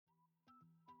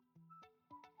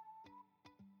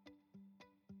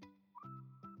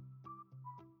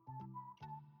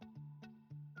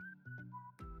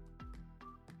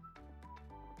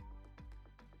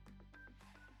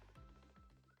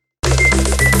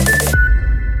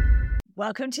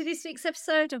Welcome to this week's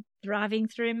episode of Thriving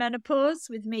Through Menopause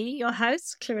with me, your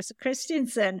host, Clarissa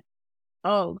Christensen.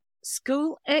 Oh,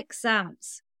 school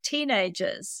exams,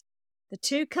 teenagers, the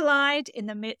two collide in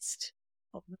the midst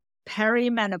of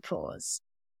perimenopause.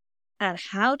 And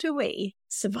how do we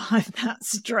survive that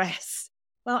stress?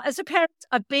 Well, as a parent,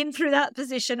 I've been through that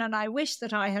position and I wish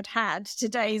that I had had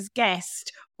today's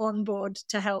guest on board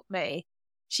to help me.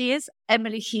 She is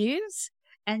Emily Hughes.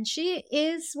 And she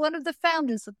is one of the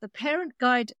founders of the Parent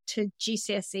Guide to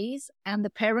GCSEs and the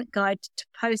Parent Guide to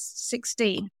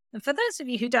Post-16. And for those of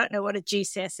you who don't know what a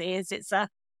GCSE is, it's an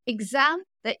exam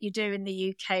that you do in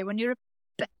the UK when you're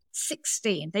about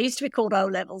 16. They used to be called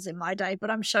O-levels in my day,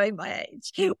 but I'm showing my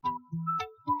age. Hey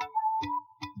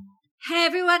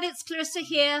everyone, it's Clarissa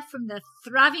here from the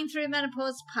Thriving Through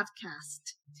Menopause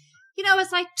podcast. You know,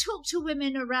 as I talk to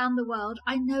women around the world,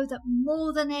 I know that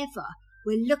more than ever,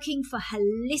 we're looking for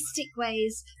holistic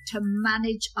ways to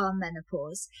manage our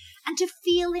menopause and to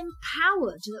feel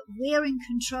empowered that we're in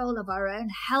control of our own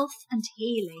health and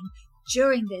healing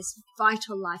during this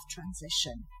vital life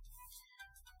transition.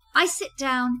 I sit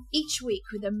down each week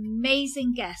with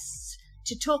amazing guests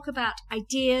to talk about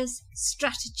ideas,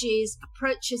 strategies,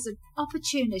 approaches and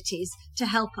opportunities to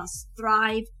help us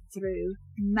thrive through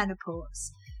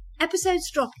menopause. Episodes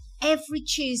drop every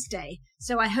Tuesday,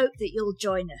 so I hope that you'll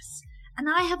join us. And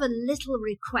I have a little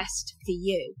request for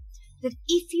you, that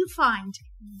if you find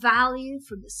value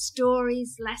from the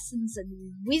stories, lessons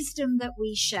and wisdom that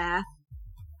we share,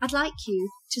 I'd like you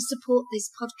to support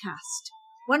this podcast.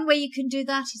 One way you can do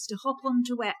that is to hop on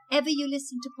to wherever you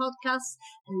listen to podcasts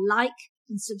and like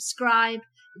and subscribe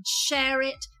and share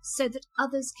it so that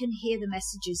others can hear the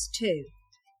messages too.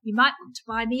 You might want to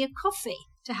buy me a coffee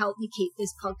to help me keep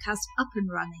this podcast up and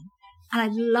running. And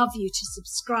I'd love you to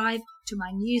subscribe to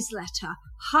my newsletter,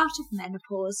 Heart of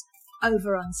Menopause,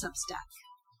 over on Substack.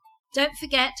 Don't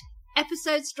forget,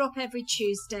 episodes drop every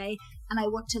Tuesday, and I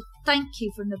want to thank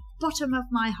you from the bottom of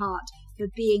my heart for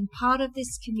being part of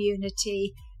this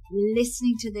community,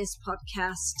 listening to this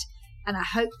podcast, and I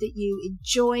hope that you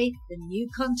enjoy the new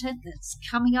content that's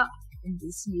coming up in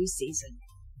this new season.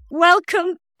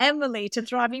 Welcome, Emily, to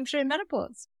Thriving Through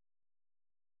Menopause.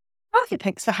 Oh,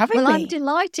 thanks for having me. Well, I'm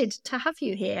delighted to have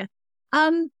you here.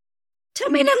 Tell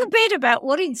me a little bit about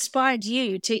what inspired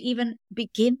you to even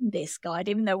begin this guide,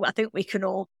 even though I think we can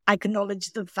all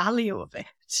acknowledge the value of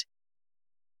it.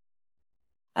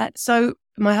 So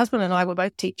my husband and I were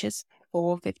both teachers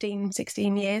for 15,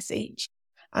 16 years each.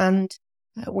 And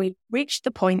we reached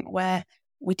the point where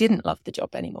we didn't love the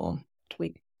job anymore.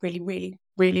 We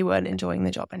really weren't enjoying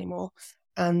the job anymore.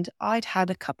 And I'd had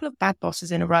a couple of bad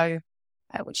bosses in a row,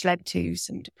 which led to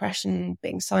some depression,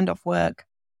 being signed off work.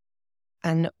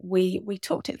 And we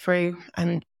talked it through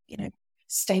and,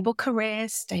 stable career,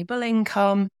 stable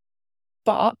income.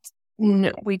 But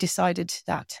we decided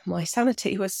that my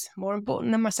sanity was more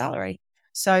important than my salary.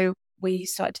 So we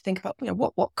started to think about,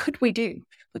 what could we do?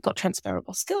 We've got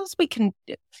transferable skills.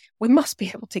 We must be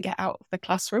able to get out of the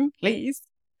classroom, please.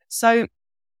 So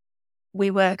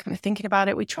we were kind of thinking about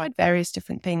it. We tried various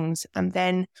different things. And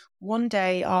then one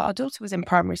day, our daughter was in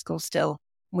primary school still.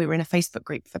 We were in a Facebook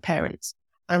group for parents.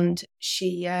 And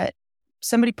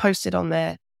somebody posted on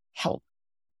there, help.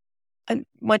 And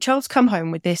my child's come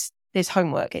home with this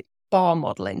homework. It's bar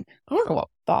modelling. I don't know what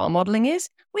bar modelling is.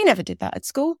 We never did that at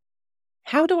school.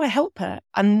 How do I help her?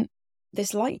 And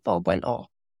this light bulb went off.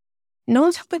 No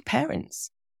one's helping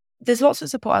parents. There's lots of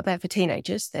support out there for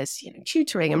teenagers. There's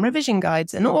tutoring and revision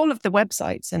guides and all of the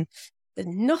websites, and there's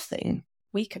nothing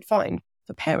we could find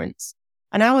for parents.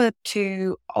 And our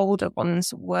two older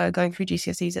ones were going through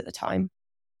GCSEs at the time.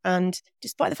 And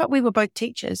despite the fact we were both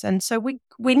teachers, and so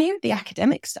we knew the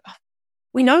academic stuff,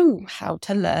 we know how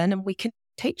to learn and we can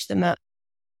teach them that.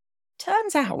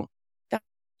 Turns out that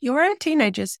your own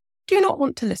teenagers do not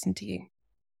want to listen to you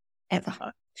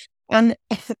ever. And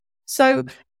so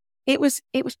it was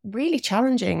really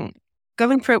challenging.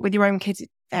 Going through it with your own kids is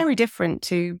very different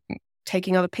to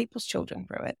taking other people's children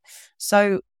through it.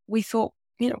 So we thought,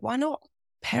 why not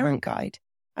parent guide?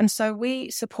 And so we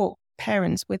support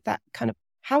parents with that kind of,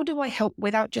 how do I help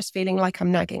without just feeling like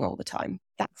I'm nagging all the time?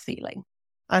 That feeling.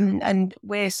 And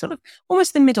we're sort of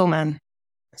almost the middleman.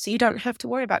 So you don't have to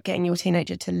worry about getting your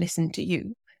teenager to listen to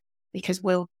you, because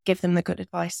we'll give them the good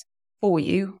advice for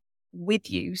you,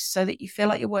 with you, so that you feel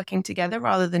like you're working together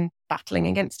rather than battling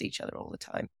against each other all the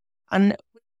time. And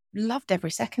loved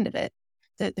every second of it.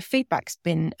 The feedback's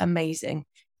been amazing.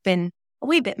 Been a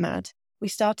wee bit mad. We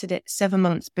started it 7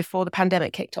 months before the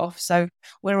pandemic kicked off. So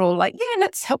we're all like, yeah,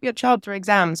 let's help your child through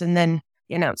exams. And then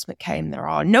the announcement came, there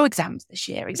are no exams this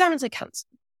year. Exams are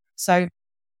cancelled. So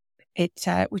we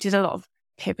did a lot of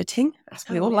pivoting, as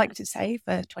we all like to say,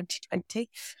 for 2020.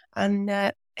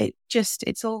 And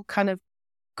it's all kind of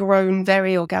grown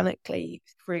very organically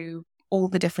through all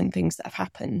the different things that have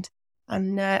happened.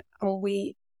 And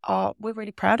we're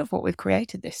really proud of what we've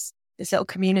created, this little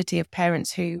community of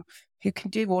parents who can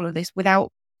do all of this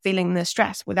without feeling the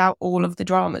stress, without all of the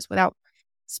dramas, without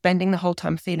spending the whole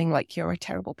time feeling like you're a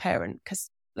terrible parent.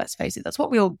 Because let's face it, that's what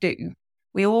we all do.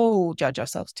 We all judge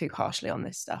ourselves too harshly on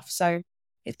this stuff. So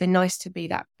it's been nice to be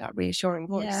that reassuring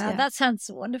voice. Yeah, that sounds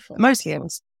wonderful. Mostly it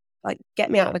was like, get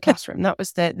me out of the classroom. That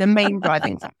was the main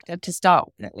driving factor to start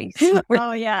with, at least.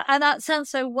 Oh, yeah. And that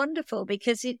sounds so wonderful,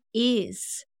 because it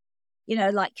is,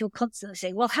 like you're constantly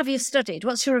saying, well, have you studied?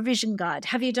 What's your revision guide?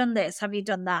 Have you done this? Have you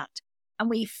done that? And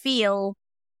we feel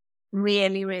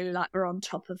really, really like we're on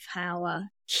top of our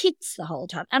kids the whole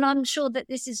time. And I'm sure that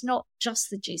this is not just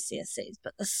the GCSEs,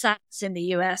 but the SATs in the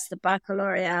US, the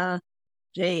baccalaureate.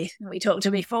 Gee, we talked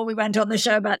to before we went on the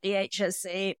show about the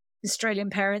HSC. Australian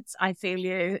parents, I feel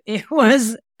you. It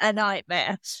was a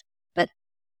nightmare. But,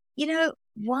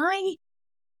 why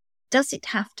does it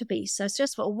have to be so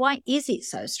stressful? Why is it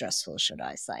so stressful, should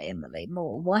I say, Emily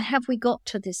Moore? Why have we got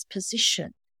to this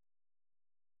position?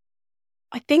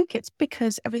 I think it's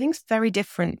because everything's very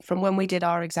different from when we did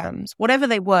our exams, whatever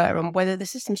they were and whether the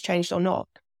system's changed or not.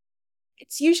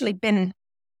 It's usually been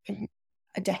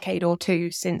a decade or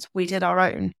two since we did our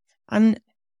own. And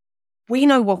we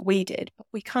know what we did, but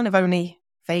we kind of only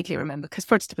vaguely remember, because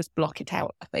for us to just block it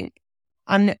out, I think.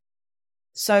 And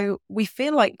so we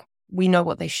feel like we know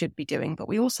what they should be doing, but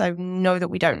we also know that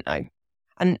we don't know.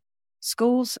 And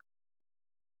schools,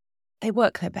 they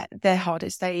work their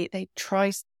hardest. They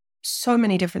try so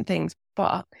many different things,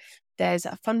 but there's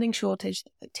a funding shortage,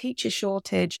 a teacher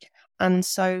shortage. And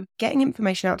so getting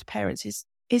information out to parents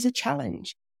is a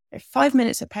challenge. 5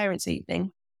 minutes of parents'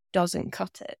 evening doesn't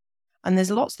cut it. And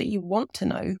there's lots that you want to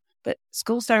know, but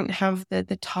schools don't have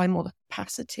the time or the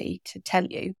capacity to tell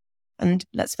you. And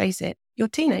let's face it, your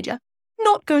teenager,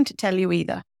 not going to tell you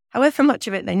either. However much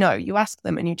of it they know, you ask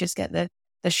them and you just get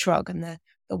the shrug and the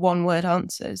one-word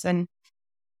answers. And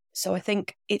so I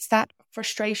think it's that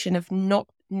frustration of not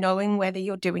knowing whether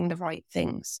you're doing the right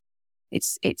things.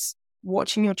 It's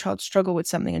watching your child struggle with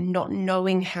something and not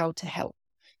knowing how to help.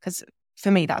 Because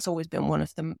for me, that's always been one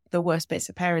of the worst bits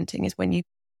of parenting, is when you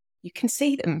can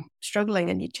see them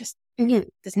struggling and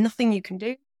there's nothing you can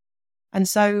do. And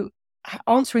so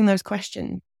answering those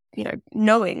questions,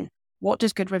 knowing, what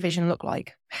does good revision look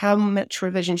like? How much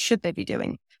revision should they be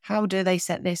doing? How do they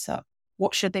set this up?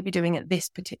 What should they be doing at this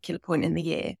particular point in the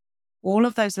year? All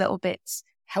of those little bits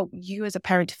help you as a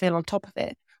parent to feel on top of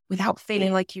it without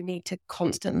feeling like you need to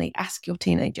constantly ask your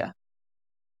teenager.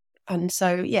 And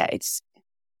so, yeah, it's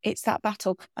that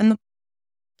battle. And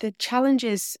the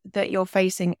challenges that you're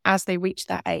facing as they reach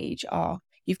that age are,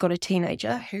 you've got a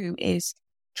teenager who is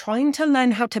trying to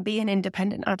learn how to be an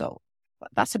independent adult.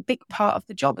 That's a big part of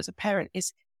the job as a parent,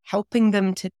 is helping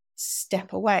them to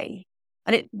step away.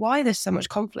 And why there's so much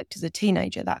conflict as a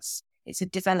teenager, it's a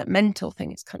developmental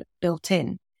thing. It's kind of built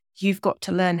in. You've got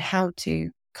to learn how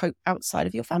to cope outside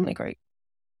of your family group.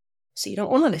 So you don't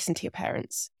want to listen to your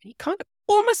parents. You kind of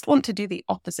almost want to do the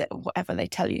opposite of whatever they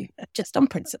tell you, just on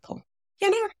principle.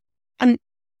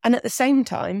 And at the same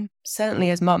time, certainly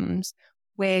as mums,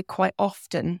 we're quite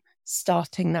often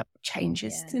starting that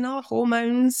changes in our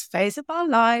hormones phase of our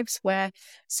lives, where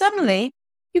suddenly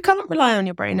you can't rely on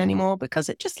your brain anymore because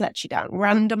it just lets you down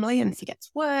randomly and forgets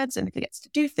words and forgets to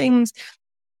do things.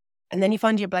 And then you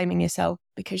find you're blaming yourself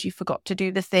because you forgot to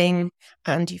do the thing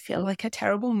and you feel like a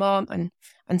terrible mom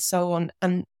and so on.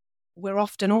 And we're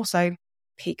often also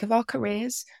peak of our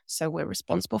careers, so we're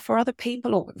responsible for other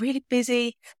people, or we're really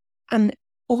busy. And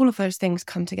all of those things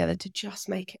come together to just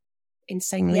make it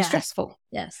insanely stressful.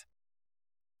 Yes.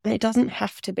 And it doesn't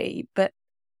have to be, but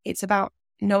it's about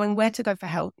knowing where to go for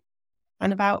help,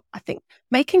 and about, I think,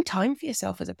 making time for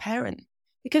yourself as a parent,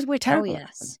 because we're terrible. Oh,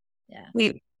 yes.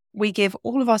 Yeah. We give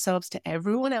all of ourselves to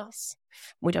everyone else.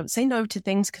 We don't say no to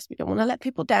things because we don't want to let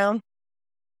people down.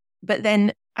 But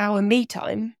then our me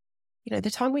time, the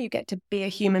time where you get to be a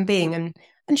human being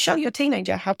and show your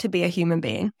teenager how to be a human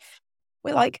being,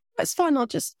 we're like, it's fine,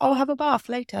 I'll have a bath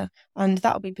later and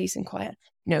that'll be peace and quiet.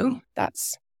 No,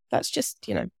 that's just,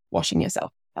 washing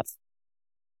yourself.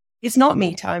 It's not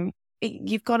me time.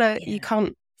 You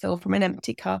can't fill from an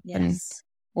empty cup and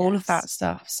all of that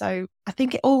stuff. So I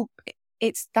think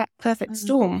it's that perfect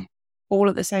storm all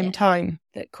at the same time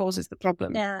that causes the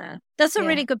problem. Yeah, that's a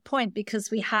really good point, because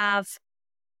we have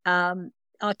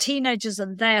our teenagers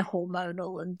and their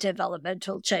hormonal and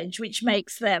developmental change, which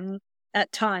makes them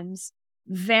at times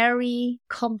very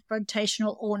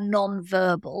confrontational or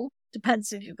non-verbal.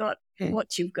 Depends if you've got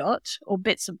what you've got or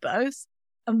bits of both.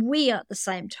 And we at the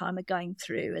same time are going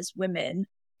through, as women,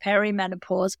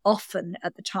 perimenopause, often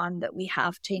at the time that we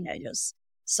have teenagers.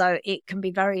 So it can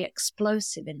be very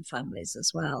explosive in families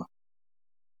as well.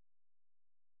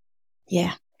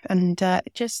 Yeah. And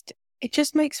it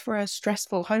just makes for a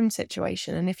stressful home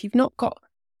situation. And if you've not got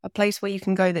a place where you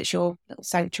can go that's your little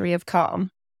sanctuary of calm,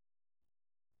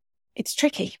 it's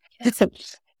tricky. Yeah.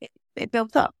 It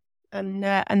builds up. And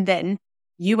then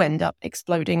you end up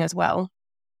exploding as well.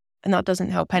 And that doesn't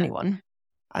help anyone.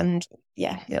 And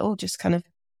yeah, it all just kind of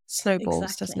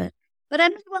snowballs, doesn't it? But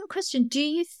one question, do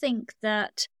you think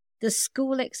that the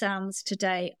school exams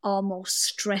today are more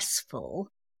stressful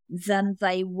than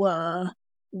they were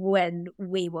when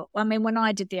we were? I mean, when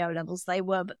I did the O-levels, they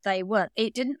were, but they weren't.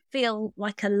 It didn't feel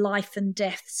like a life and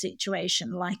death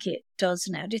situation like it does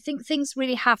now. Do you think things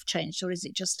really have changed, or is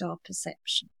it just our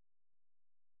perception?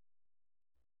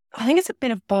 I think it's a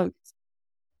bit of both.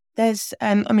 There's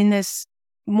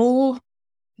more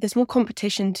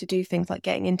competition to do things like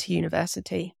getting into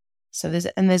university. So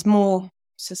there's more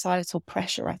societal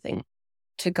pressure, I think,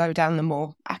 to go down the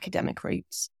more academic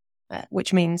routes,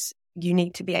 which means you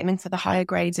need to be aiming for the higher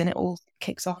grades, and it all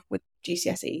kicks off with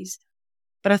GCSEs.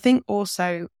 But I think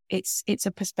also it's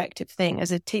a perspective thing.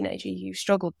 As a teenager, you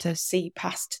struggle to see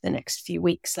past the next few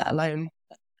weeks, let alone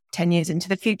 10 years into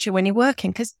the future when you're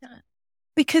working,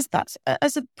 because that's,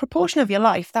 as a proportion of your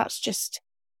life, that's just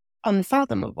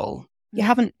unfathomable. You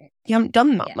haven't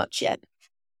done that much yet.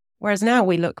 Whereas now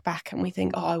we look back and we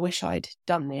think, oh, I wish I'd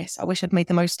done this. I wish I'd made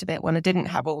the most of it when I didn't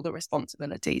have all the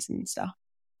responsibilities and stuff.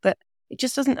 But it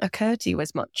just doesn't occur to you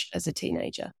as much as a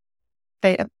teenager.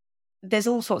 There's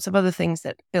all sorts of other things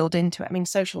that build into it. I mean,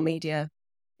 social media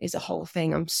is a whole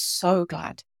thing. I'm so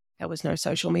glad there was no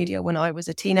social media when I was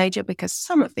a teenager, because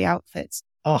some of the outfits,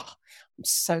 I'm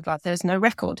so glad there's no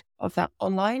record of that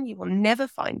online. You will never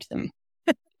find them.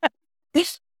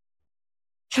 Yes.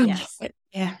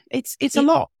 Yeah, it's a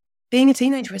lot. Being a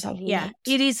teenager is a lot. Yeah,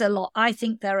 it is a lot. I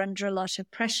think they're under a lot of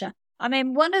pressure. I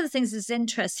mean, one of the things that's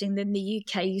interesting, in the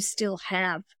UK, you still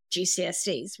have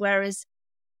GCSEs, whereas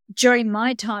during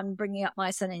my time bringing up my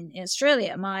son in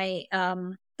Australia,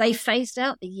 they phased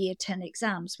out the year 10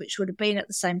 exams, which would have been at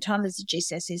the same time as the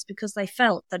GCSEs, because they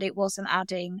felt that it wasn't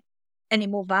adding any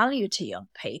more value to young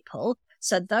people.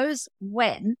 So those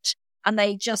went, and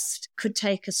they just could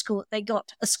take they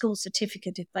got a school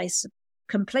certificate if they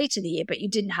completed the year, but you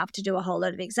didn't have to do a whole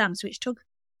load of exams, which took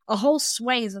a whole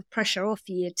swathe of pressure off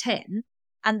year 10.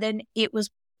 And then it was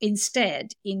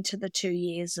instead into the 2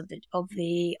 years of the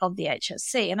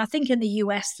HSC. And I think in the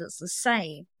US that's the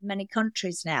same. Many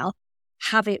countries now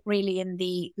have it really in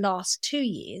the last 2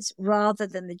 years, rather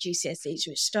than the GCSEs,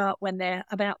 which start when they're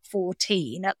about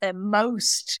 14 at their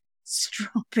most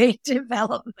stroppy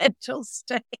developmental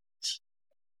stage.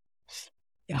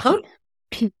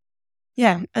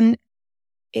 Yeah, and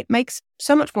it makes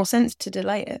so much more sense to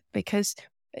delay it, because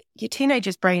your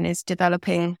teenager's brain is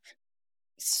developing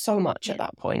so much at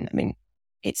that point. I mean,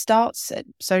 it starts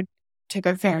so to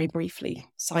go very briefly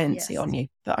sciencey on you,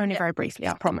 but only very briefly,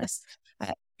 I promise.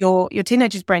 Your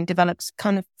teenager's brain develops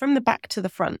kind of from the back to the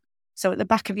front. So at the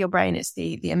back of your brain, it's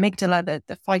the amygdala,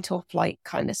 the fight or flight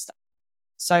kind of stuff.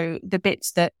 So the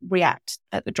bits that react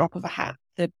at the drop of a hat,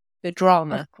 the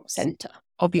drama center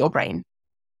of your brain.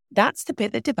 That's the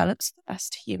bit that develops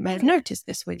first. You may have noticed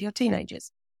this with your teenagers.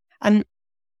 And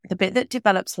the bit that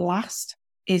develops last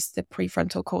is the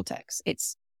prefrontal cortex.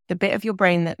 It's the bit of your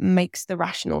brain that makes the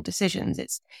rational decisions.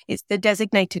 It's the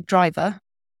designated driver,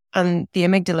 and the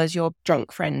amygdala is your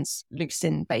drunk friends loose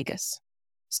in Vegas.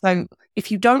 So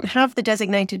if you don't have the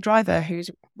designated driver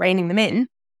who's reining them in,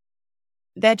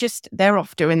 they're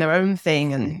off doing their own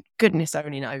thing, and goodness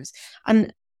only knows.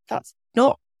 And that's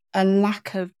not a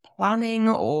lack of planning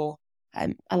or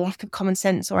a lack of common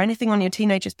sense or anything on your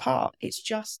teenager's part. It's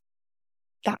just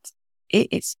that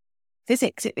it's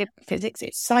physics.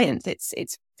 It's science.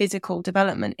 It's physical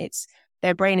development. It's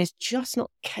their brain is just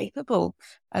not capable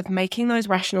of making those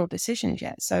rational decisions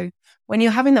yet. So when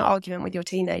you're having that argument with your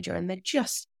teenager and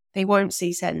they won't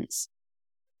see sense,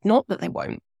 not that they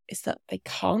won't, it's that they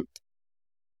can't.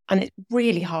 And it's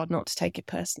really hard not to take it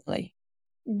personally.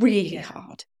 Really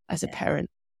hard as a parent.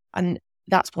 And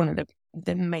that's one of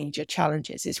the major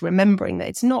challenges, is remembering that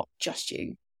it's not just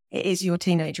you, it is your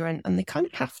teenager, and they kind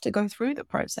of have to go through the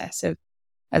process of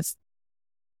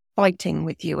fighting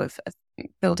with you, of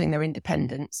building their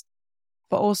independence.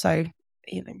 But also,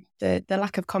 the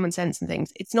lack of common sense and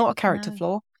things. It's not a character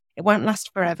flaw. It won't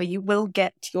last forever. You will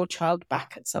get your child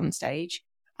back at some stage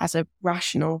as a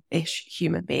rational-ish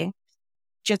human being.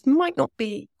 Just might not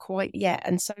be quite yet.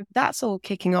 And so that's all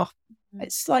kicking off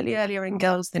It's slightly earlier in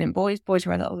girls than in boys. Boys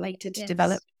are a little later to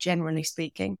develop, generally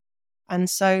speaking. And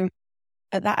so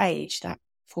at that age, that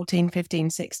 14, 15,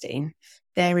 16,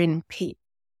 they're in peak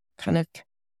kind of,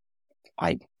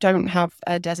 I don't have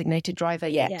a designated driver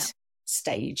yet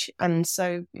stage. And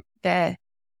so they're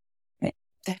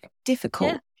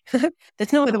difficult.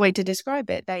 There's no other way to describe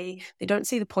it. They don't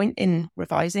see the point in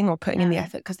revising or putting in the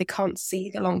effort because they can't see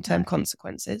the long-term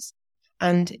consequences.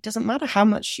 And it doesn't matter how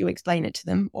much you explain it to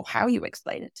them or how you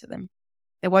explain it to them.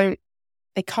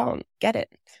 They can't get it.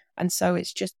 And so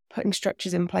it's just putting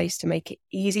structures in place to make it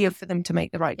easier for them to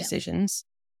make the right decisions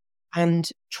and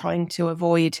trying to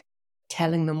avoid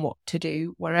telling them what to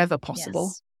do wherever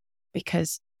possible.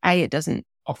 Because A, it doesn't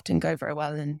often go very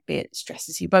well, and B, it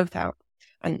stresses you both out.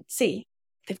 And C,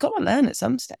 they've got to learn at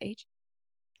some stage.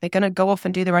 They're going to go off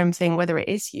and do their own thing, whether it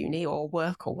is uni or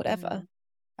work or whatever.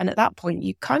 And at that point,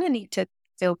 you kind of need to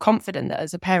feel confident that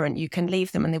as a parent, you can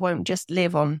leave them and they won't just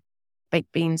live on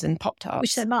baked beans and Pop-Tarts.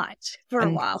 Which they might for a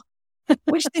while.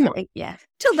 Which they might,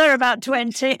 Till they're about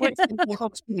 20.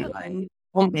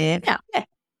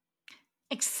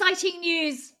 Exciting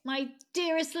news, my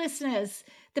dearest listeners.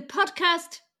 The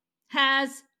podcast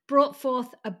has brought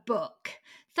forth a book.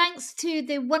 Thanks to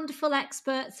the wonderful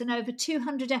experts and over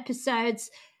 200 episodes,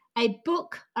 a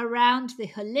book around the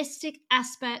holistic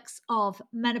aspects of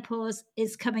menopause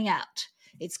is coming out.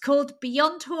 It's called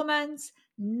Beyond Hormones,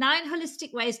 9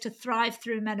 Holistic Ways to Thrive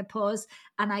Through Menopause,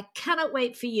 and I cannot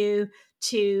wait for you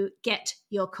to get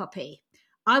your copy.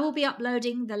 I will be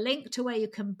uploading the link to where you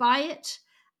can buy it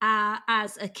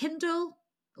as a Kindle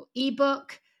or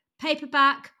ebook,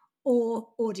 paperback or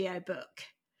audiobook.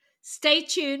 Stay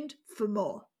tuned for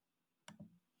more.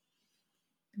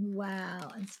 Wow,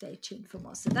 and stay tuned for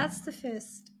more. So that's the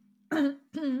first.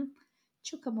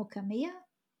 Chukamuka Mia.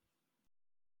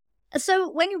 So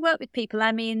when you work with people,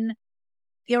 I mean,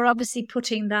 you're obviously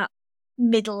putting that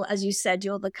middle, as you said,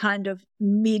 you're the kind of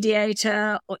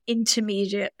mediator or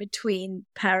intermediate between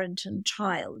parent and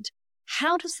child.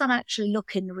 How does that actually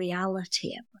look in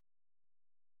reality?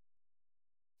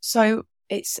 So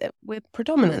we're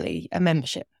predominantly a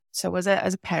membership. So as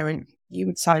a parent, you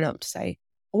would sign up to say,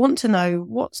 I want to know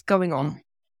what's going on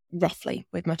roughly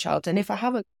with my child. And if I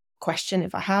have a question,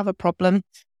 if I have a problem,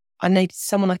 I need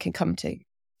someone I can come to.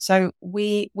 So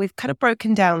we've kind of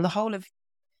broken down the whole of,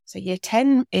 so year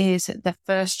 10 is the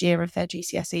first year of their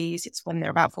GCSEs. It's when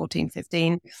they're about 14,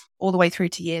 15, all the way through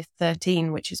to year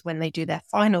 13, which is when they do their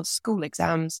final school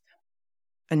exams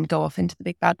and go off into the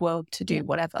big bad world to do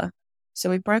whatever. So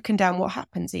we've broken down what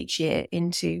happens each year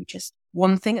into just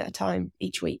one thing at a time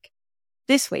each week.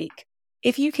 This week,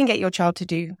 if you can get your child to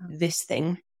do this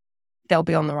thing, they'll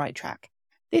be on the right track.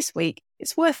 This week,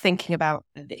 it's worth thinking about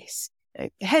this.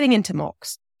 Heading into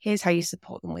mocks, here's how you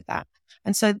support them with that.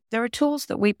 And so there are tools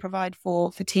that we provide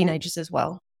for teenagers as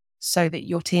well, so that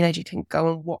your teenager can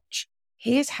go and watch.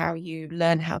 Here's how you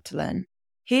learn how to learn.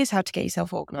 Here's how to get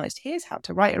yourself organized. Here's how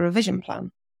to write a revision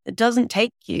plan that doesn't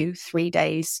take you 3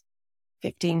 days,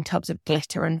 15 tubs of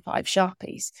glitter and 5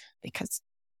 Sharpies, because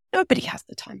nobody has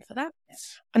the time for that.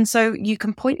 And so you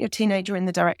can point your teenager in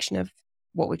the direction of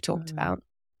what we've talked about.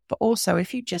 But also,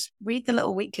 if you just read the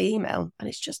little weekly email and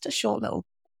it's just a short little,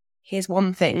 here's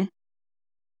one thing,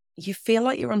 you feel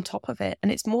like you're on top of it.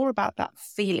 And it's more about that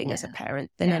feeling as a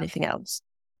parent than anything else.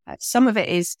 Some of it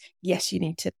is, yes, you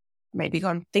need to maybe go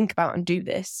and think about and do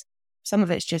this. Some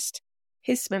of it's just,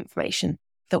 here's some information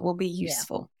that will be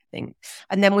useful. Thing.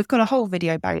 And then we've got a whole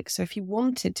video bank. So if you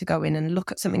wanted to go in and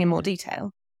look at something in more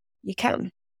detail, you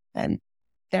can. And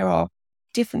there are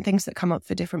different things that come up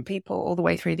for different people all the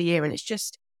way through the year. And it's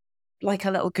just like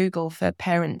a little Google for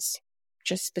parents,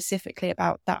 just specifically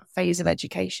about that phase of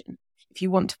education. If you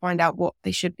want to find out what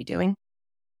they should be doing,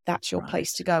 that's your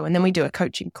place to go. And then we do a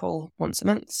coaching call once a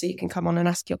month. So you can come on and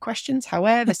ask your questions,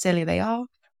 however silly they are,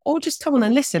 or just come on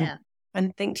and listen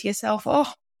and think to yourself,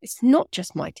 oh, it's not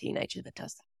just my teenager that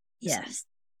does that.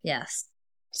 Yes.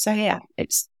 So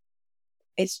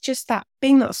it's just that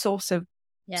being that source of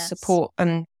support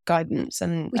and guidance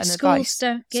and Which and schools advice.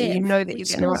 don't give. So you know that you're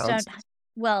getting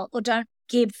around. Don't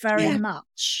give very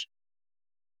much.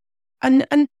 And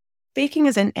speaking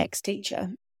as an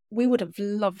ex-teacher, we would have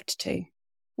loved to.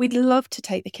 We'd love to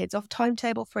take the kids off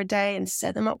timetable for a day and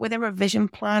set them up with a revision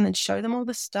plan and show them all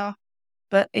the stuff.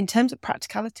 But in terms of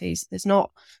practicalities, there's not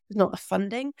the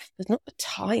funding, there's not the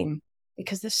time,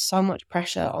 because there's so much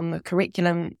pressure on the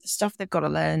curriculum, the stuff they've got to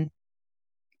learn.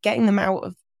 Getting them out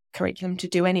of curriculum to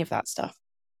do any of that stuff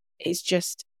is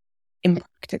just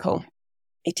impractical.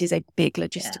 It is a big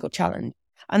logistical challenge.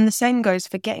 And the same goes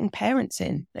for getting parents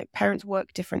in. Like, parents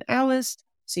work different hours,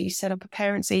 so you set up a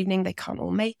parents' evening, they can't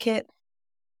all make it.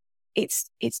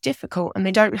 it's difficult, and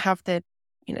they don't have the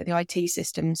IT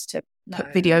systems to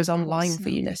put videos online for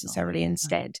you necessarily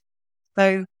instead.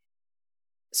 So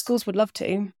schools would love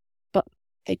to, but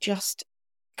they just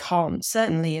can't.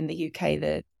 Certainly in the UK,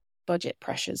 the budget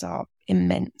pressures are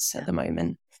immense at the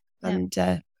moment. And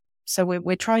so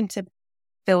we're trying to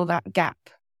fill that gap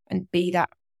and be that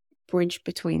bridge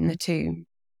between the two.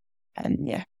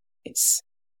 And it's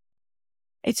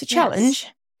a challenge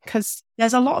because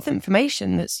there's a lot of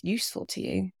information that's useful to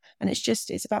you. And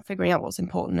it's about figuring out what's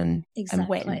important and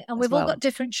when. And we've all got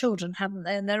different children, haven't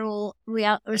they? And they're all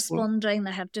responding.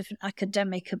 They have different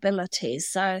academic abilities.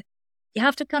 So you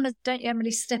have to don't you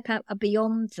really step out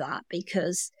beyond that,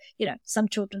 because, some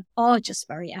children are just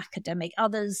very academic.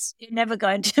 Others, you're never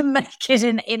going to make it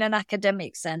in an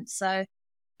academic sense. So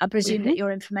I presume that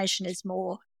your information is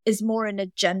more in a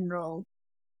general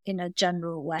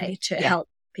way to help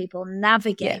people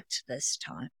navigate this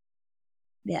time.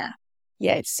 Yeah.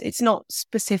 Yeah, it's not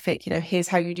specific, here's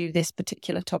how you do this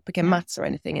particular topic in maths or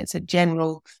anything. It's a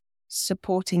general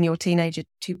supporting your teenager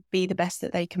to be the best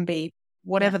that they can be,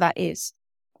 whatever that is,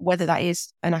 whether that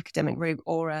is an academic route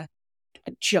or a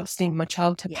just need my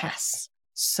child to pass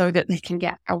so that they can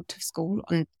get out of school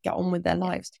and get on with their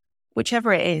lives.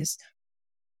 Whichever it is,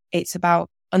 it's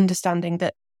about understanding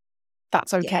that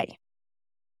that's okay.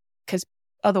 Because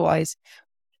otherwise,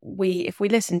 if we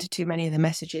listen to too many of the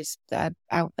messages that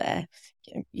are out there,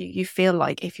 you feel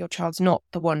like if your child's not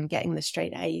the one getting the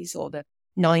straight A's or the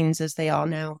 9s as they are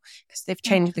now, because they've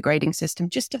changed the grading system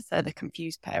just to further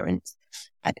confuse parents.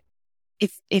 And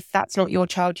if that's not your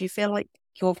child, you feel like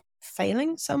you're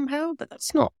failing somehow, but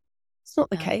it's not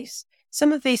the case.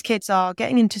 Some of these kids are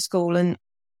getting into school, and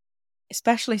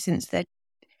especially since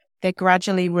they're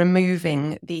gradually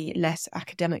removing the less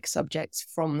academic subjects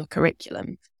from the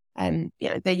curriculum.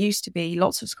 There used to be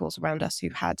lots of schools around us who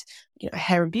had, a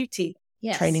hair and beauty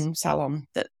training salon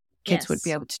that kids would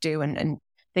be able to do, and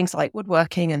things like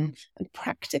woodworking and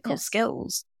practical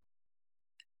skills.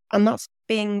 And that's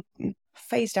being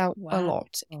phased out a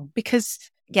lot because,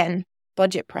 again,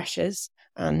 budget pressures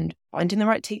and finding the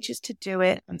right teachers to do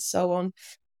it and so on.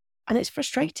 And it's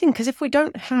frustrating because if we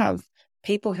don't have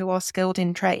people who are skilled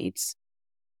in trades,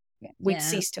 we'd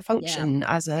cease to function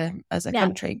as a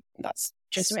country. That's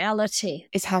just reality.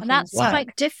 It's how and that's work.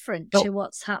 Quite different to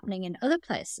what's happening in other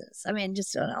places. I mean,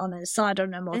 just on a side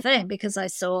on one more thing, because I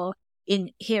saw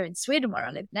here in Sweden where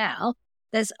I live now,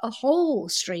 there's a whole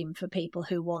stream for people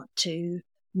who want to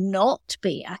not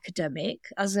be academic,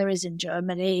 as there is in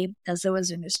Germany, as there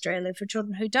was in Australia, for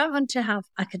children who don't want to have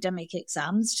academic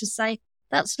exams, to say,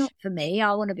 that's not for me.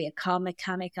 I want to be a car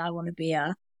mechanic. I want to be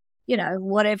a,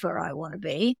 whatever I want to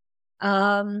be,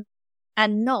 and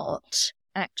not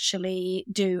actually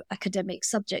do academic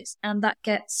subjects. And that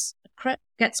gets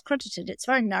credited. It's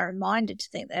very narrow-minded to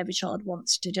think that every child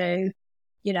wants to do,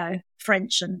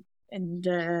 French and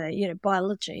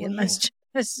biology. And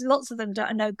there's lots of them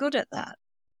that are no good at that.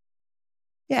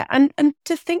 Yeah, and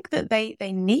to think that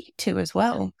they need to as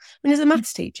well. I mean, as a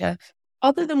maths teacher,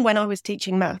 other than when I was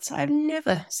teaching maths, I've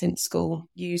never since school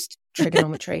used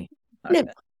trigonometry.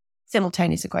 Never.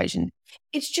 Simultaneous equation.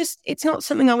 It's not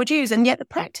something I would use. And yet the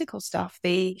practical stuff,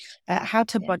 the how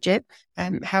to budget,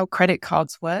 how credit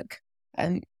cards work,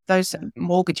 and those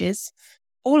mortgages,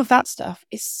 all of that stuff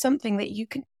is something that you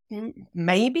can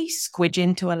maybe squidge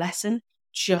into a lesson,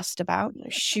 just about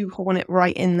shoehorn it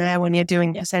right in there when you're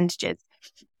doing percentages.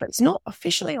 But it's not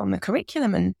officially on the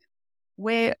curriculum, and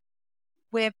we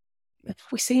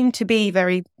seem to be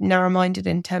very narrow-minded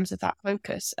in terms of that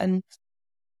focus, and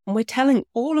we're telling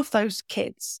all of those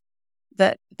kids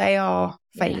that they are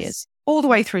failures all the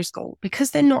way through school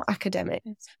because they're not academic,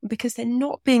 because they're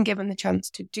not being given the chance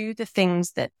to do the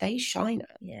things that they shine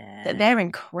at, that they're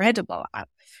incredible at,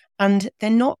 and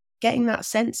they're not getting that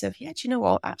sense of, do you know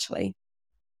what, actually,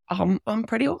 I'm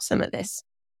pretty awesome at this.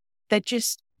 They're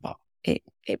just,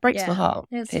 it breaks my heart.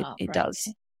 It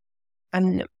does.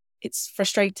 And it's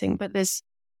frustrating, but there's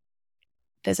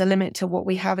a limit to what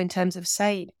we have in terms of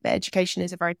say. Education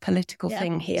is a very political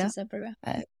thing here. It's everywhere.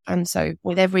 And so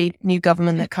with every new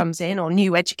government that comes in, or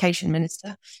new education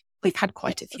minister, we've had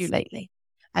quite a few lately.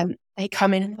 They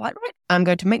come in and they're like, right, I'm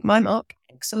going to make my mark.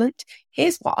 Excellent.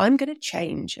 Here's what I'm going to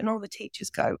change. And all the teachers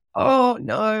go, oh,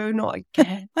 no, not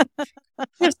again.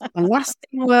 Here's the last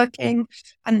thing working.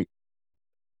 And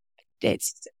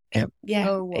it's,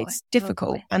 it's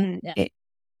difficult. And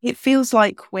it feels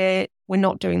like we're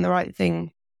not doing the right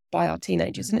thing by our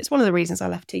teenagers. And it's one of the reasons I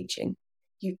left teaching.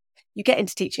 You get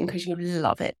into teaching because you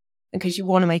love it and because you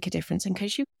want to make a difference and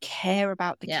because you care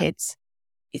about the kids.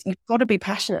 You've got to be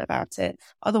passionate about it.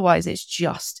 Otherwise, it's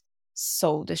just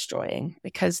soul destroying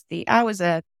because the hours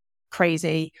are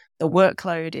crazy. The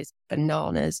workload is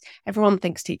bananas. Everyone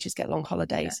thinks teachers get long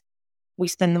holidays. We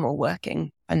spend them all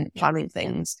working and planning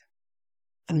things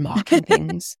and marking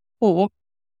things, or,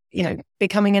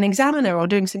 becoming an examiner or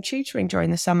doing some tutoring during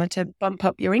the summer to bump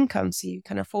up your income so you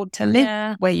can afford to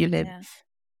live where you live. Yeah.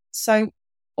 So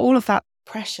all of that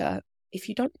pressure, if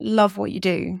you don't love what you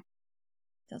do,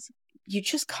 you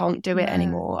just can't do it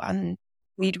anymore. And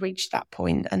we'd reached that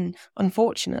point. And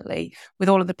unfortunately, with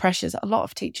all of the pressures, a lot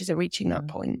of teachers are reaching that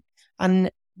point.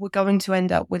 And we're going to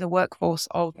end up with a workforce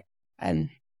of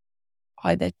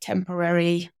either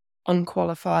temporary,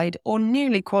 unqualified, or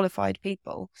newly qualified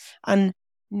people. And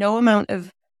no amount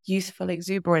of youthful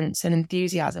exuberance and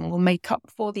enthusiasm will make up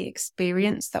for the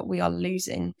experience that we are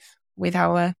losing with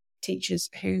our teachers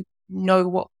who know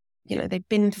what, they've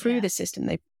been through the system.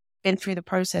 They've been through the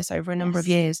process over a number of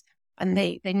years, and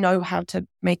they know how to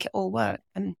make it all work.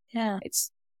 And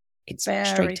it's very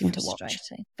frustrating to watch.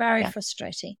 Very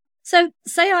frustrating. So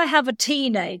say I have a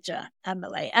teenager,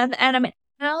 Emily, and I mean,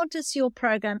 how does your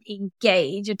program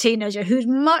engage a teenager who'd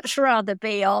much rather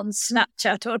be on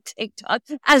Snapchat or TikTok?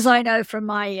 As I know from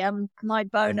my my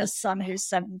bonus son who's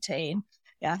 17.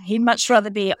 Yeah, he'd much rather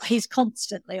be, he's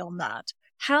constantly on that.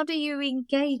 How do you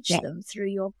engage them through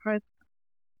your program?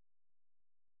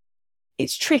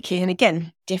 It's tricky, and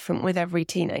again, different with every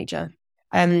teenager.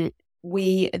 The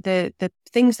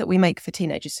things that we make for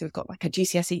teenagers, so we've got like a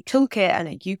GCSE toolkit and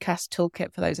a UCAS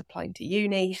toolkit for those applying to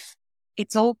uni.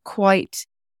 It's all quite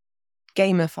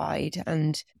gamified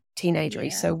and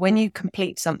teenagery. So when you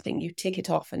complete something, you tick it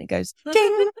off and it goes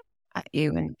ding at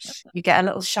you, and you get a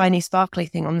little shiny sparkly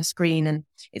thing on the screen, and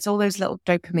it's all those little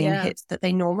dopamine hits that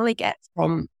they normally get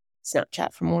from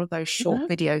Snapchat, from all of those short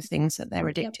video things that they're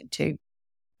addicted to.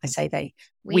 I say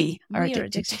we are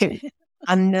addicted to.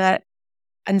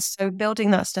 And so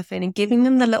building that stuff in and giving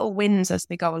them the little wins as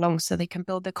they go along so they can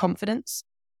build their confidence,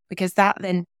 because that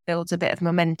then builds a bit of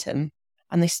momentum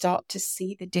and they start to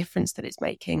see the difference that it's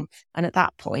making. And at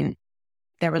that point,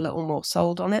 they're a little more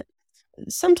sold on it.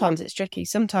 Sometimes it's tricky.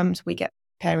 Sometimes we get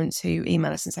parents who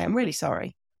email us and say, I'm really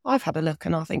sorry. I've had a look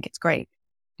and I think it's great.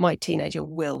 My teenager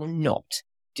will not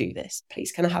do this.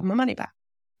 Please, can I have my money back?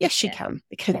 Yes, she can,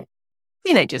 because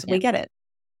teenagers, we get it.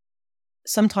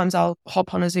 Sometimes I'll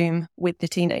hop on a Zoom with the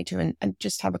teenager and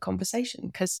just have a conversation,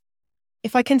 because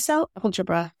if I can sell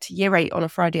algebra to year 8 on a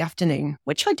Friday afternoon,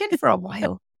 which I did for a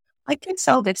while, I can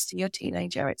sell this to your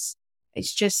teenager. It's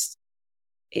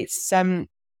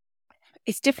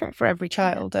different for every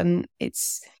child, and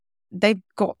they've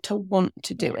got to want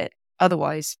to do it.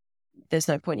 Otherwise, there's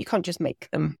no point. You can't just make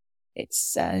them.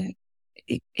 It's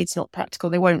not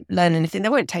practical. They won't learn anything. They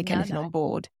won't take anything on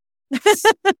board.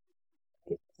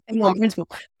 Principle.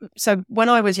 So when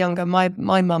I was younger, my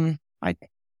mum, I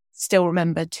still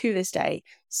remember to this day,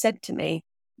 said to me,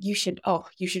 you should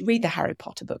read the Harry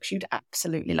Potter books. You'd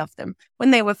absolutely love them,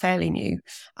 when they were fairly new.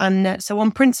 And so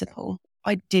on principle,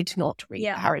 I did not read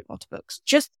the Harry Potter books,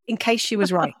 just in case she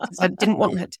was right. I didn't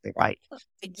want her to be right for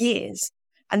years,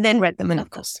 and then read them and of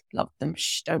course loved them.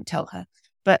 Shh, don't tell her.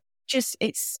 But just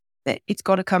it's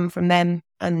got to come from them.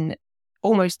 And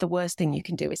almost the worst thing you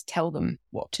can do is tell them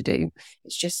what to do.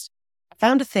 It's just, I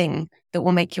found a thing that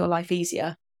will make your life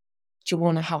easier. Do you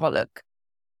want to have a look?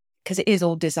 Because it is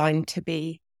all designed to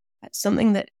be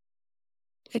something that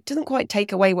it doesn't quite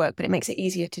take away work, but it makes it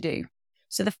easier to do.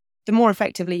 So the more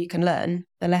effectively you can learn,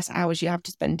 the less hours you have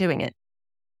to spend doing it.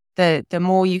 The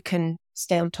more you can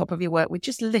stay on top of your work with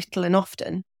just little and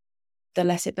often, the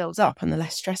less it builds up and the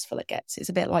less stressful it gets. It's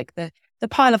a bit like the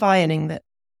pile of ironing that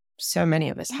so many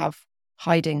of us have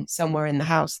hiding somewhere in the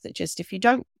house, that just, if you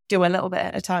don't do a little bit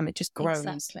at a time, it just grows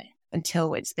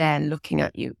until it's there looking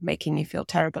at you, making you feel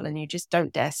terrible, and you just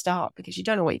don't dare start because you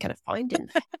don't know what you're going to find in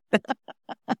there.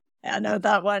 I know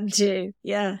that one too.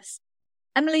 Yes.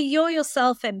 Emily, you're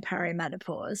yourself in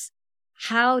perimenopause.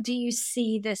 How do you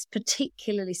see this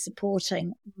particularly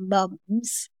supporting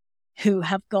mums who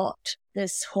have got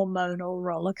this hormonal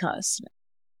roller coaster?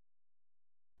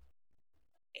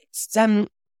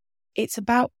 It's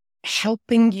about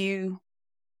helping you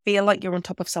feel like you're on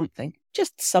top of something,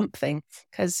 just something,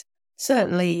 because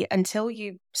certainly until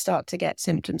you start to get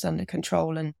symptoms under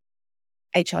control, and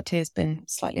HRT has been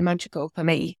slightly magical for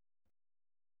me,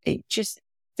 it just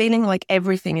feeling like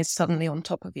everything is suddenly on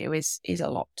top of you is a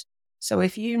lot. So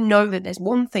if you know that there's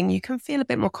one thing you can feel a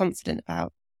bit more confident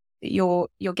about, that you're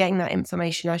getting that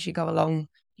information as you go along,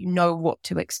 you know what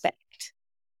to expect,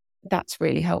 that's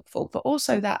really helpful. But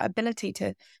also that ability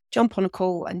to jump on a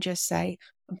call and just say,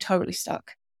 I'm totally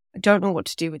stuck. I don't know what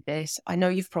to do with this. I know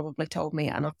you've probably told me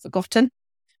and I've forgotten,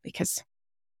 because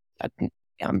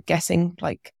I'm guessing,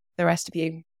 like the rest of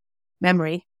you,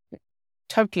 memory,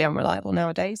 totally unreliable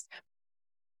nowadays.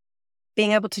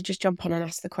 Being able to just jump on and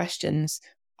ask the questions,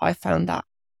 I found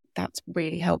that's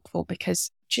really helpful,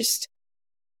 because just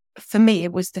for me,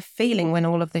 it was the feeling when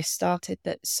all of this started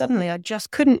that suddenly I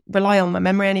just couldn't rely on my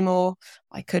memory anymore.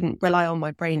 I couldn't rely on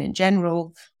my brain in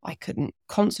general. I couldn't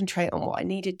concentrate on what I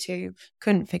needed to,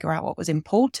 couldn't figure out what was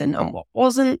important and what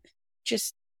wasn't.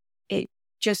 It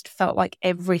just felt like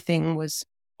everything was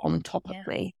on top of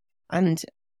me, and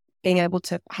being able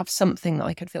to have something that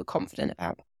I could feel confident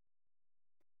about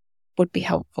would be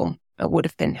helpful. It would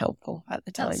have been helpful at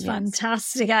the time. That's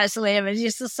fantastic, actually. I mean,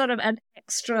 just a sort of an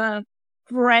extra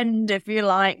friend, if you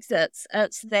like, that's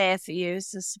there for you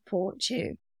to support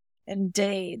you.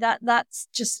 Indeed, that's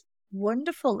just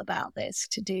wonderful about this,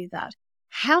 to do that.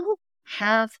 How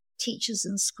have teachers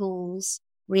and schools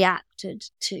reacted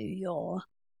to your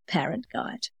parent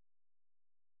guide?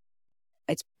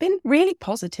 It's been really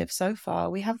positive so far.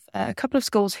 We have a couple of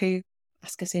schools who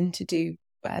ask us in to do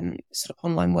sort of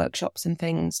online workshops and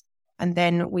things. And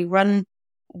then we run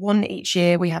one each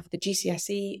year. We have the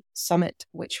GCSE Summit,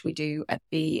 which we do at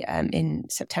in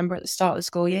September at the start of the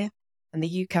school year, and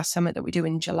the UCAS Summit that we do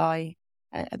in July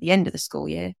at the end of the school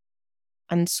year.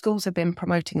 And schools have been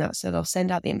promoting that. So they'll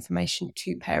send out the information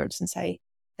to parents and say,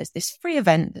 there's this free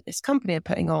event that this company are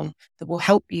putting on that will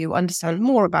help you understand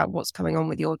more about what's going on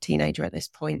with your teenager at this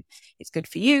point. It's good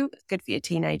for you, it's good for your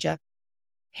teenager.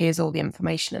 Here's all the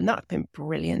information. And that's been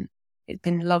brilliant. It's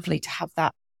been lovely to have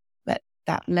that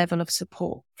level of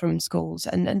support from schools,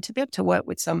 and to be able to work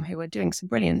with some who are doing some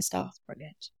brilliant stuff.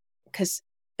 Brilliant. Because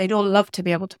they'd all love to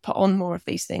be able to put on more of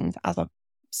these things. As I've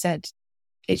said,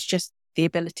 it's just the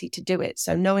ability to do it.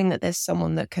 So knowing that there's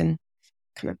someone that can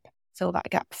kind of fill that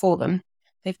gap for them,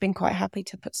 they've been quite happy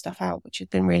to put stuff out, which has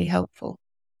been really helpful.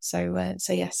 So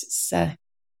yes,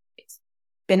 it's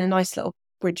been a nice little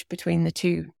bridge between the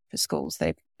two for schools.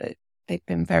 They've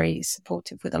been very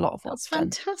supportive with a lot of what's done.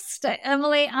 That's fantastic.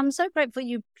 Emily, I'm so grateful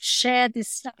you shared this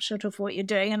snapshot of what you're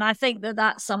doing. And I think that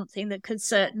that's something that could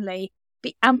certainly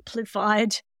be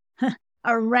amplified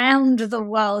around the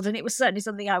world. And it was certainly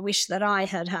something I wish that I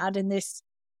had in this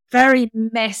very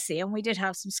messy. And we did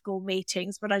have some school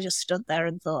meetings, but I just stood there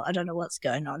and thought, I don't know what's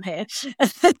going on here.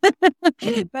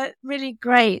 But really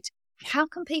great. How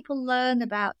can people learn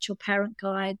about your parent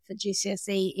guide for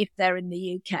GCSE if they're in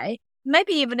the UK?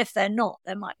 Maybe even if they're not,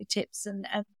 there might be tips and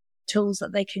tools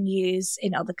that they can use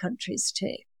in other countries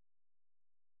too.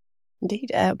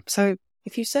 Indeed. So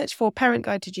if you search for Parent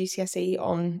Guide to GCSE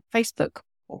on Facebook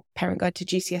or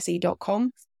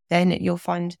parentguidetogcse.com, then you'll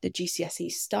find the GCSE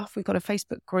stuff. We've got a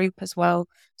Facebook group as well.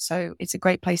 So it's a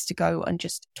great place to go and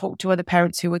just talk to other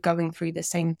parents who are going through the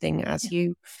same thing as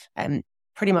you.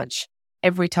 Pretty much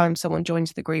every time someone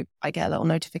joins the group, I get a little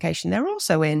notification. They're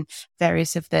also in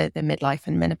various of the midlife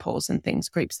and menopause and things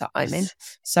groups that I'm in.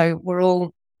 So we're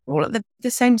all at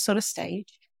the same sort of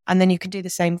stage. And then you can do the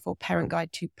same for Parent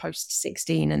Guide to Post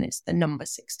 16, and it's the number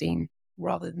 16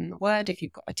 rather than the word if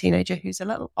you've got a teenager who's a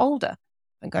little older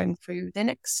and going through the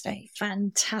next stage.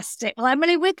 Fantastic. Well,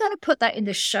 Emily, we're going to put that in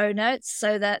the show notes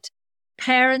so that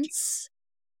parents,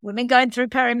 women going through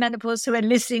perimenopause who are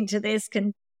listening to this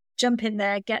can jump in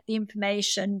there, get the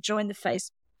information, join the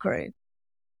Facebook group.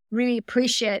 Really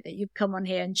appreciate that you've come on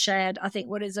here and shared, I think,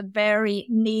 what is a very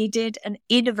needed and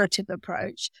innovative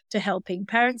approach to helping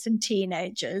parents and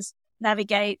teenagers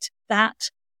navigate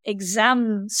that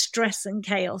exam stress and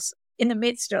chaos in the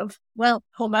midst of, well,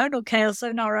 hormonal chaos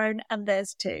on our own and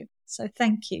theirs too. So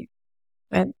thank you.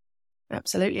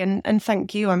 Absolutely. And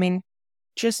thank you. I mean,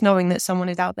 just knowing that someone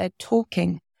is out there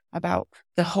talking about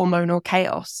the hormonal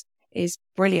chaos is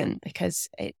brilliant, because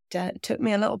it took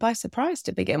me a little by surprise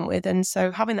to begin with. And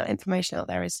so having that information out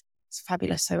there is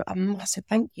fabulous. So a massive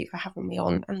thank you for having me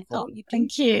on and for what you do.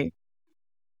 Thank you.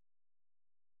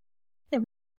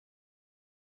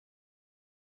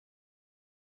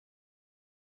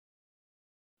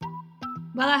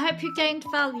 Well, I hope you gained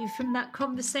value from that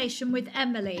conversation with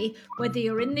Emily, whether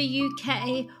you're in the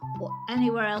UK or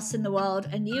anywhere else in the world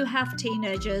and you have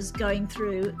teenagers going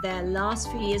through their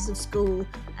last few years of school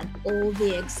and all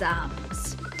the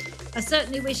exams. I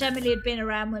certainly wish Emily had been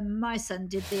around when my son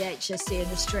did the HSC in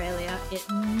Australia. It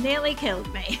nearly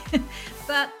killed me.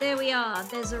 But there we are.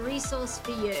 There's a resource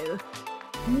for you.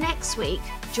 Next week,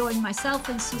 join myself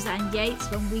and Suzanne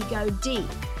Yates when we go deep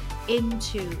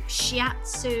into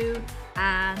shiatsu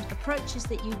and approaches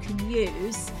that you can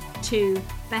use to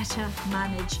better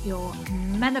manage your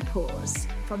menopause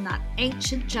from that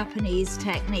ancient Japanese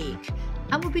technique.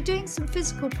 And we'll be doing some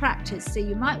physical practice, so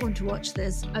you might want to watch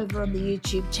this over on the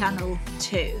YouTube channel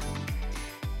too.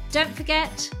 Don't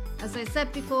forget, As I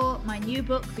said before, my new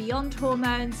book, Beyond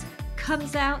Hormones,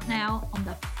 comes out now on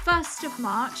the 1st of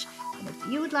March. And if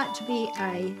you would like to be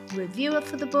a reviewer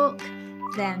for the book,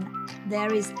 then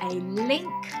there is a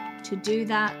link to do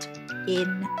that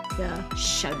in the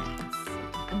show notes.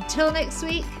 Until next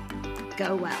week,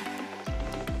 go well.